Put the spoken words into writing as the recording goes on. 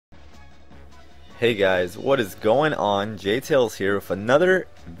Hey guys, what is going on? JTails here with another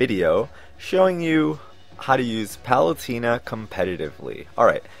video showing you how to use Palutena competitively.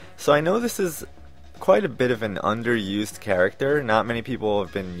 Alright, so I know this is quite a bit of an underused character. Not many people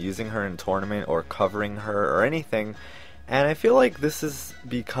have been using her in tournament or covering her or anything, and I feel like this is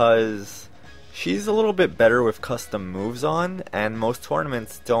because she's a little bit better with custom moves on, and most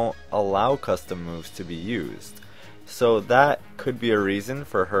tournaments don't allow custom moves to be used. So that could be a reason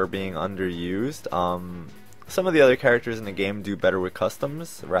for her being underused. Some of the other characters in the game do better with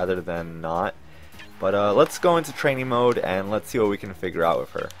customs rather than not. But let's go into training mode and let's see what we can figure out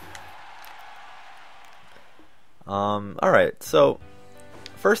with her. Alright, so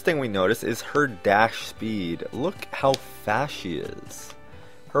first thing we notice is her dash speed. Look how fast she is.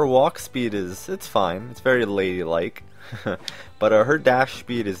 Her walk speed it's fine, it's very ladylike. But her dash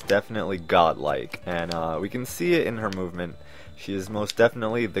speed is definitely godlike, and we can see it in her movement. She is most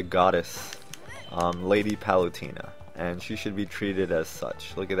definitely the goddess, Lady Palutena, and she should be treated as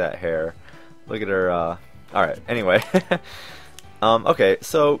such. Look at that hair. Look at her. Alright, anyway. Okay,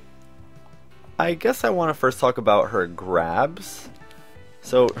 so I guess I want to first talk about her grabs.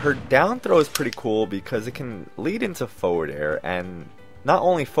 So her down throw is pretty cool because it can lead into forward air, and not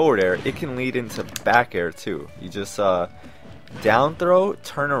only forward air, it can lead into back air too. You just down throw,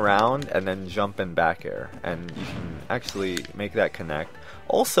 turn around, and then jump in back air, and you can actually make that connect.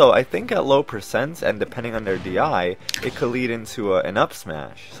 Also, I think at low percents, and depending on their DI, it could lead into an up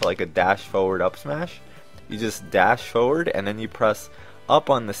smash. So like a dash forward up smash. You just dash forward, and then you press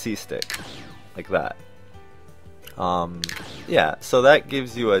up on the C stick, like that. Yeah, so that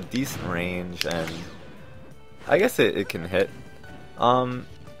gives you a decent range, and I guess it can hit.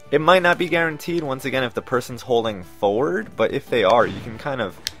 It might not be guaranteed, once again, if the person's holding forward, but if they are, you can kind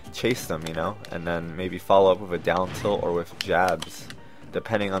of chase them, you know, and then maybe follow up with a down tilt or with jabs,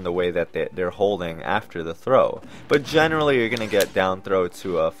 depending on the way that they're holding after the throw. But generally, you're going to get down throw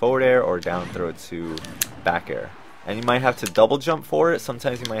to a forward air or down throw to back air. And you might have to double jump for it.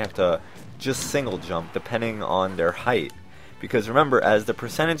 Sometimes you might have to just single jump, depending on their height. Because remember, as the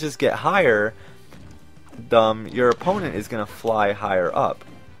percentages get higher, your opponent is going to fly higher up.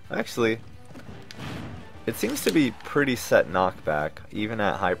 Actually, it seems to be pretty set knockback, even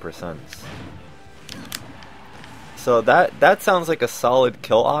at high percents. So that sounds like a solid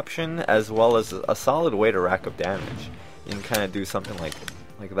kill option, as well as a solid way to rack up damage. You can kind of do something like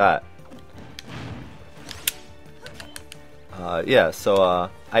that. Yeah, so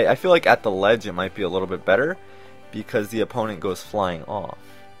I feel like at the ledge it might be a little bit better, because the opponent goes flying off.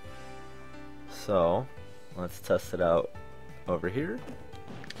 So let's test it out over here.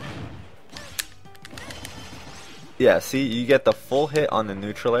 Yeah, see, you get the full hit on the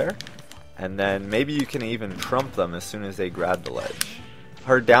neutral air, and then maybe you can even trump them as soon as they grab the ledge.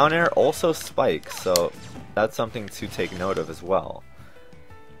 Her down air also spikes, so that's something to take note of as well.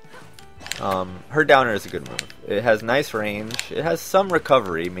 Her down air is a good move. It has nice range. It has some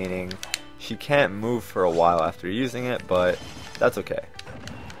recovery, meaning she can't move for a while after using it, but that's okay.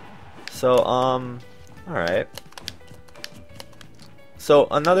 So, alright. So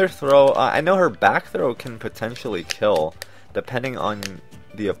another throw, I know her back throw can potentially kill, depending on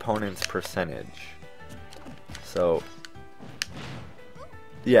the opponent's percentage. So,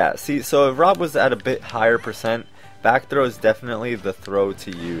 yeah, see, so if Rob was at a bit higher percent, back throw is definitely the throw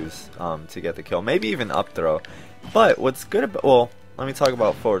to use to get the kill. Maybe even up throw. But what's good about, well, let me talk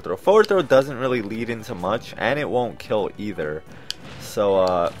about forward throw. Forward throw doesn't really lead into much, and it won't kill either.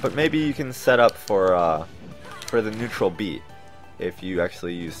 So, but maybe you can set up for the neutral beat if you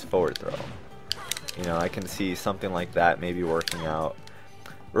actually use forward throw. You know, I can see something like that maybe working out.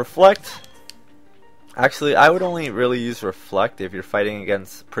 Reflect. Actually, I would only really use reflect if you're fighting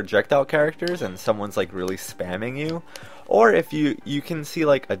against projectile characters and someone's like really spamming you. Or if you can see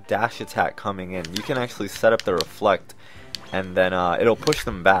like a dash attack coming in, you can actually set up the reflect, and then it'll push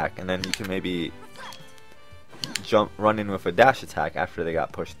them back, and then you can maybe run in with a dash attack after they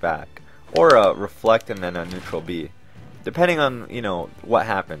got pushed back, or a reflect and then a neutral B, depending on, you know, what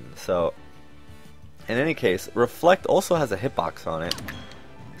happened. So in any case, reflect also has a hitbox on it.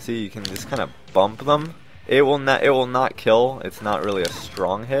 See, you can just kind of bump them. It will not kill. It's not really a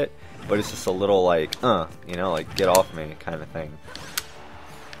strong hit, but it's just a little like, you know, like get off me kind of thing.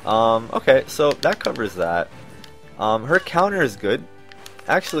 Okay, so that covers that. Her counter is good.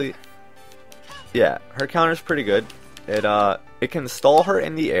 Actually, yeah, her counter is pretty good. It can stall her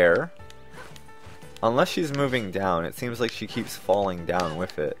in the air. Unless she's moving down, it seems like she keeps falling down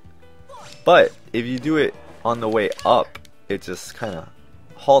with it. But if you do it on the way up, it just kind of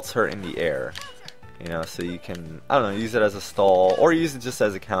halts her in the air. You know, so you can, I don't know, use it as a stall or use it just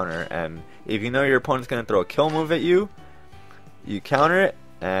as a counter. And if you know your opponent's going to throw a kill move at you, you counter it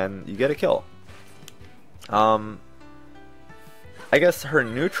and you get a kill. I guess her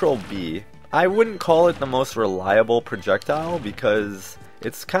neutral B, I wouldn't call it the most reliable projectile because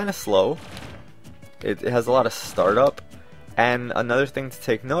it's kind of slow. It has a lot of startup. And another thing to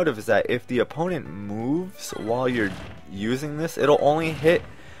take note of is that if the opponent moves while you're using this, it'll only hit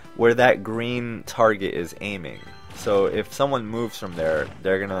where that green target is aiming. So if someone moves from there,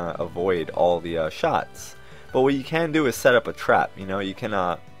 they're gonna avoid all the shots. But what you can do is set up a trap. You know, you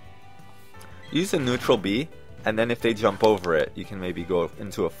can use a neutral B, and then if they jump over it, you can maybe go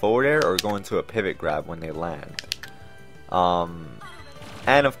into a forward air or go into a pivot grab when they land.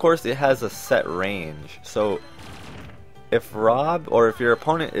 And of course it has a set range. So if Rob or if your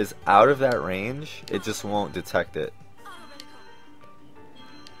opponent is out of that range, it just won't detect it.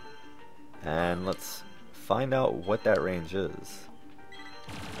 And let's find out what that range is.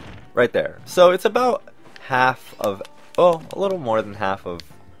 Right there. So it's about half of, oh, a little more than half of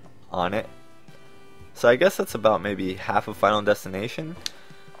on it. So I guess that's about maybe half of Final Destination.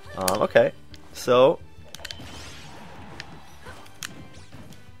 Okay, so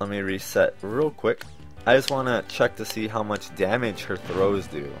let me reset real quick. I just want to check to see how much damage her throws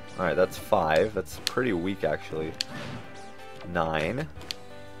do. Alright, that's 5. That's pretty weak actually. 9.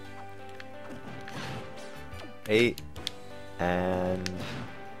 8. And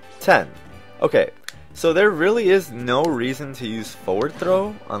 10. Okay, so there really is no reason to use forward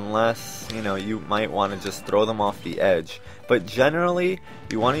throw unless, you know, you might want to just throw them off the edge. But generally,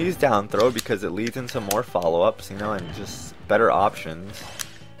 you want to use down throw because it leads into more follow-ups, you know, and just better options.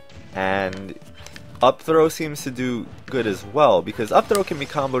 And up throw seems to do good as well because up throw can be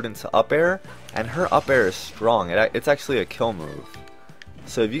comboed into up air, and her up air is strong. It's actually a kill move.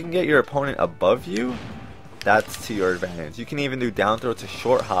 So if you can get your opponent above you, that's to your advantage. You can even do down throw to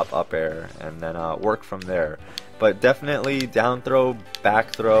short hop up air and then work from there. But definitely down throw,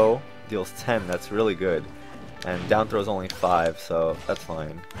 back throw deals 10. That's really good. And down throw is only 5, so that's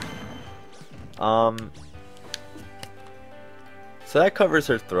fine. So that covers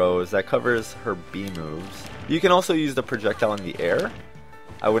her throws, that covers her B moves. You can also use the projectile in the air.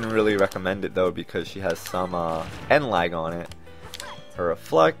 I wouldn't really recommend it though because she has some end lag on it. Her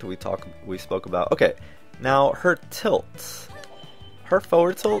reflect, we spoke about. Okay, now her tilts. Her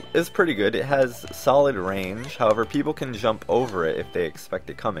forward tilt is pretty good. It has solid range. However, people can jump over it if they expect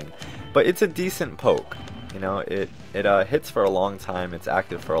it coming. But it's a decent poke. You know, it hits for a long time. It's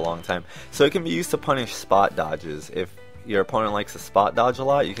active for a long time. So it can be used to punish spot dodges. If your opponent likes to spot dodge a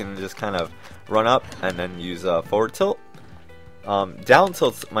lot, you can just kind of run up and then use a forward tilt. Down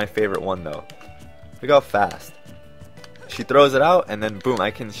tilt's my favorite one though. Look how fast. She throws it out and then boom,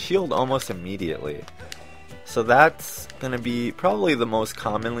 I can shield almost immediately. So that's going to be probably the most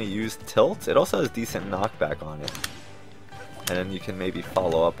commonly used tilt. It also has decent knockback on it. And then you can maybe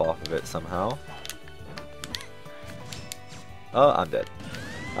follow up off of it somehow. Oh, I'm dead.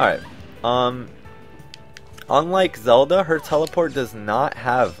 Alright. Unlike Zelda, her teleport does not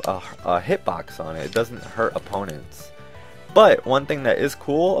have a hitbox on it. It doesn't hurt opponents. But one thing that is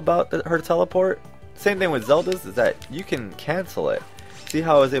cool about her teleport, same thing with Zelda's, is that you can cancel it. See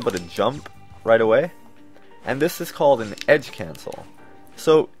how I was able to jump right away? And this is called an edge cancel.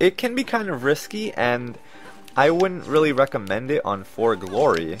 So it can be kind of risky, and I wouldn't really recommend it on 4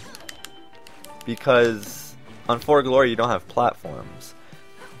 Glory, because on 4 Glory you don't have platforms.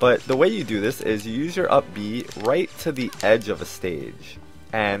 But the way you do this is you use your up B right to the edge of a stage.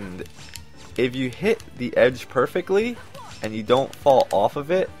 And if you hit the edge perfectly and you don't fall off of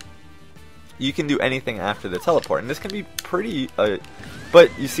it, you can do anything after the teleport. And this can be pretty...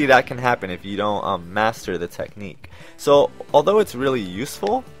 but you see, that can happen if you don't master the technique. So although it's really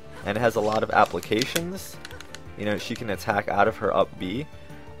useful and it has a lot of applications, you know, she can attack out of her up B,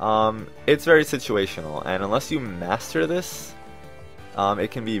 it's very situational. And unless you master this,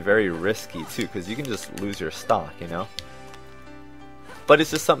 it can be very risky too, because you can just lose your stock, you know. But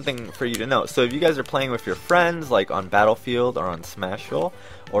it's just something for you to know. So if you guys are playing with your friends, like on Battlefield or on Smashville,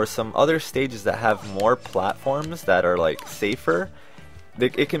 or some other stages that have more platforms that are like safer,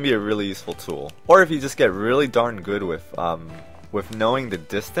 it can be a really useful tool. Or if you just get really darn good with knowing the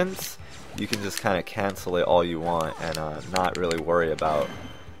distance, you can just kind of cancel it all you want and not really worry about,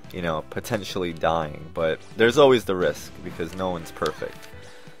 you know, potentially dying. But there's always the risk because no one's perfect.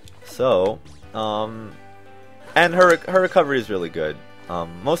 So, and her recovery is really good.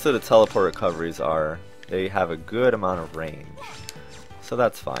 Most of the teleport recoveries they have a good amount of range, so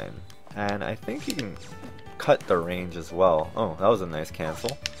that's fine. And I think you can cut the range as well. Oh, that was a nice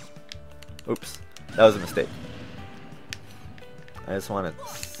cancel. Oops. That was a mistake. I just want to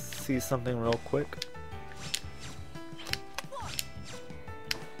see something real quick.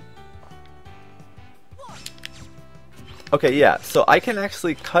 Okay, yeah, so I can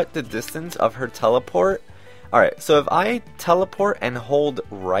actually cut the distance of her teleport. Alright, so if I teleport and hold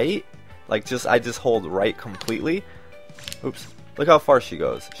right, like I just hold right completely. Oops, look how far she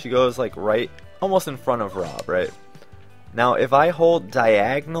goes. She goes like right, almost in front of Rob, right? Now if I hold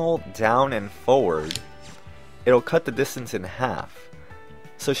diagonal down and forward, it'll cut the distance in half.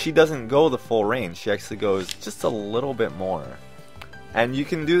 So she doesn't go the full range, she actually goes just a little bit more. And you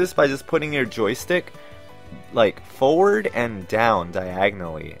can do this by just putting your joystick like forward and down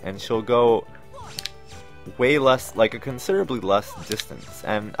diagonally, and she'll go way less, like a considerably less distance.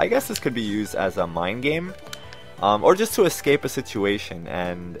 And I guess this could be used as a mind game, or just to escape a situation.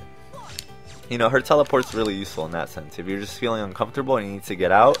 And you know, her teleport's really useful in that sense. If you're just feeling uncomfortable and you need to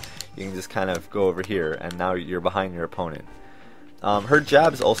get out, you can just kind of go over here and now you're behind your opponent. Her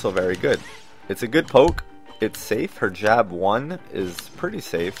jab's also very good. It's a good poke. It's safe. Her jab 1 is pretty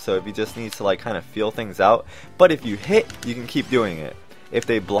safe, so if you just need to like kind of feel things out. But if you hit, you can keep doing it. If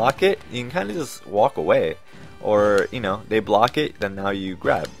they block it, you can kind of just walk away. Or, you know, they block it, then now you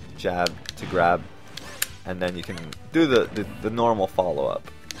grab. Jab to grab, and then you can do the normal follow-up.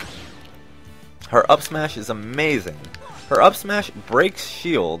 Her up smash is amazing. Her up smash breaks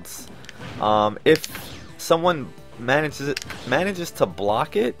shields. If someone manages to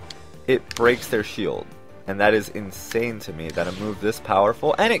block it, it breaks their shield. And that is insane to me, that a move this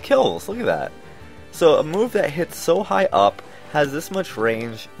powerful, and it kills, look at that. So a move that hits so high up, has this much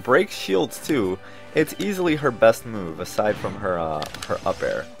range, breaks shields too, it's easily her best move, aside from her up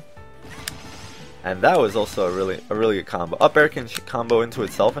air. And that was also a really good combo. Up air can combo into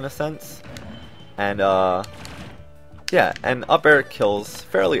itself in a sense. And yeah, and up air kills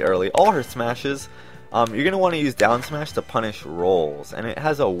fairly early. All her smashes, you're going to want to use down smash to punish rolls, and it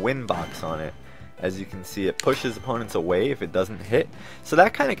has a win box on it. As you can see, it pushes opponents away if it doesn't hit. So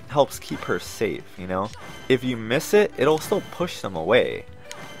that kind of helps keep her safe, you know? If you miss it, it'll still push them away.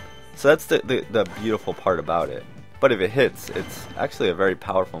 So that's the beautiful part about it. But if it hits, it's actually a very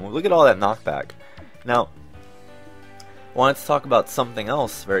powerful move. Look at all that knockback. Now, I wanted to talk about something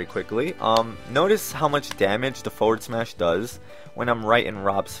else very quickly. Notice how much damage the forward smash does when I'm right in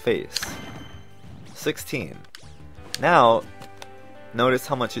Rob's face. 16. Now, notice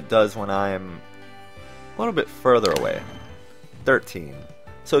how much it does when I'm a little bit further away. 13.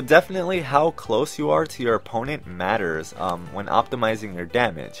 So definitely how close you are to your opponent matters when optimizing your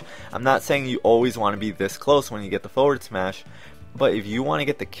damage. I'm not saying you always want to be this close when you get the forward smash, but if you want to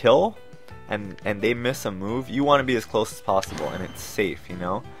get the kill and they miss a move, you want to be as close as possible, and it's safe, you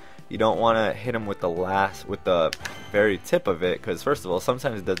know? You don't want to hit them with the very tip of it, because first of all,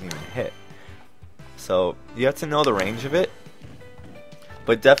 sometimes it doesn't even hit. So you have to know the range of it.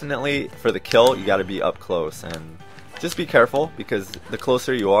 But definitely, for the kill, you gotta be up close, and just be careful, because the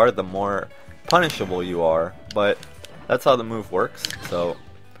closer you are, the more punishable you are, but that's how the move works. So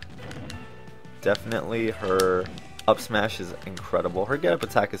definitely her up smash is incredible. Her get up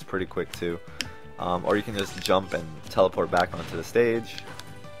attack is pretty quick too, or you can just jump and teleport back onto the stage,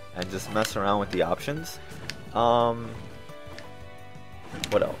 and just mess around with the options. What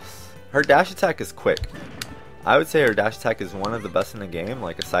else? Her dash attack is quick. I would say her dash attack is one of the best in the game,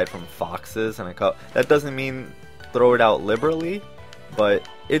 like aside from Fox's and that doesn't mean throw it out liberally, but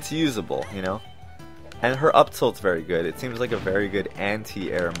it's usable, you know? And her up tilt's very good. It seems like a very good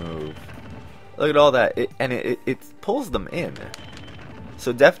anti-air move. Look at all that, it pulls them in.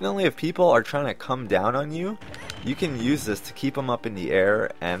 So definitely if people are trying to come down on you, you can use this to keep them up in the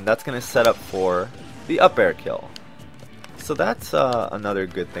air, and that's going to set up for the up air kill. So that's another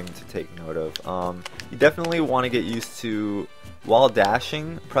good thing to take note of. You definitely want to get used to, while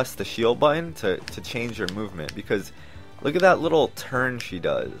dashing, press the shield button to change your movement, because look at that little turn she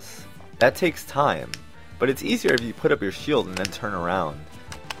does. That takes time, but it's easier if you put up your shield and then turn around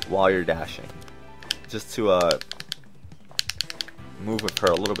while you're dashing, just to move with her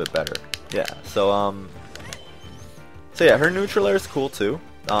a little bit better. Yeah, so yeah, her neutral air is cool too.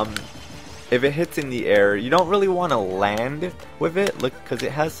 If it hits in the air, you don't really want to land with it, look, because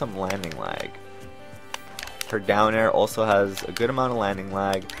it has some landing lag. Her down air also has a good amount of landing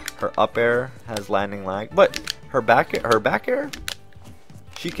lag. Her up air has landing lag, but her back air,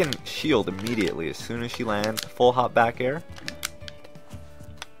 she can shield immediately as soon as she lands. Full hop back air,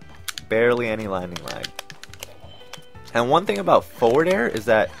 barely any landing lag. And one thing about forward air is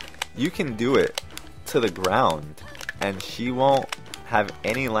that you can do it to the ground, and she won't have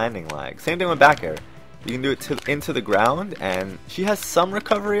any landing lag. Same thing with back air. You can do it into the ground, and she has some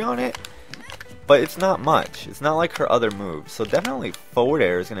recovery on it, but it's not much. It's not like her other moves. So definitely forward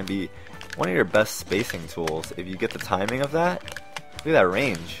air is going to be one of your best spacing tools if you get the timing of that. Look at that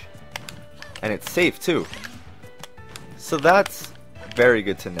range. And it's safe too. So that's very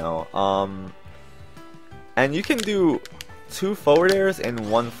good to know. And you can do 2 forward airs in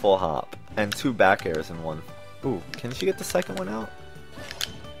 1 full hop. And 2 back airs in 1. Ooh, can she get the second one out?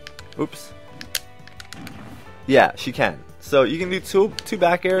 Oops. Yeah, she can. So you can do two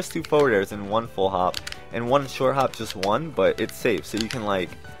back airs, 2 forward airs in 1 full hop. And 1 short hop, just 1, but it's safe. So you can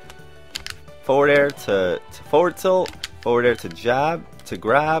like forward air to forward tilt, forward air to jab, to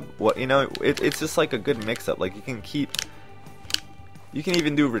grab. What, you know, it's just like a good mix up. Like you can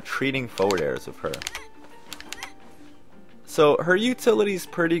even do retreating forward airs with her. So her utility's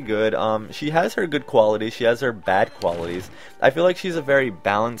pretty good. She has her good qualities, she has her bad qualities. I feel like she's a very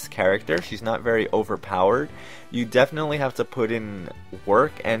balanced character. She's not very overpowered. You definitely have to put in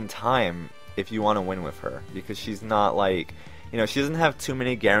work and time if you want to win with her, because she's not like, you know, she doesn't have too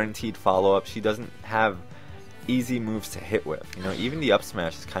many guaranteed follow-ups. She doesn't have easy moves to hit with. You know, even the up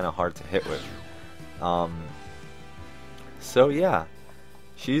smash is kind of hard to hit with. So yeah.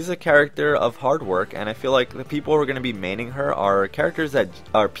 She's a character of hard work, and I feel like the people who are going to be maining her are characters that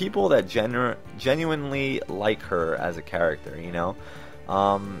are people that genuinely like her as a character, you know?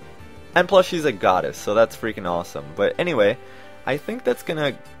 And plus she's a goddess, so that's freaking awesome. But anyway, I think that's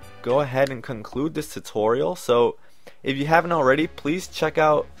going to go ahead and conclude this tutorial. So if you haven't already, please check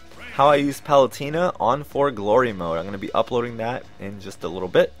out how I use Palutena on 4 Glory mode. I'm going to be uploading that in just a little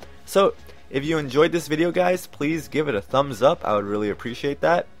bit. So if you enjoyed this video, guys, please give it a thumbs up. I would really appreciate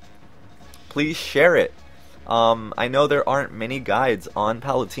that. Please share it. I know there aren't many guides on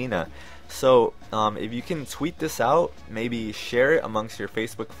Palutena, so if you can tweet this out, maybe share it amongst your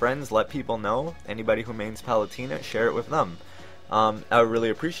Facebook friends, let people know. Anybody who mains Palutena, share it with them. I would really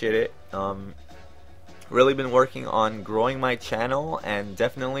appreciate it. Really been working on growing my channel, and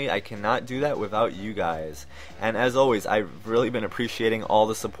definitely I cannot do that without you guys. And as always, I've really been appreciating all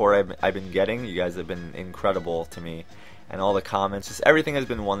the support I've been getting. You guys have been incredible to me, and all the comments, just everything has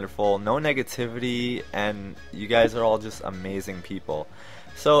been wonderful. No negativity, and you guys are all just amazing people.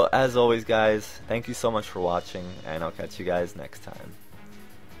 So as always, guys, thank you so much for watching, and I'll catch you guys next time.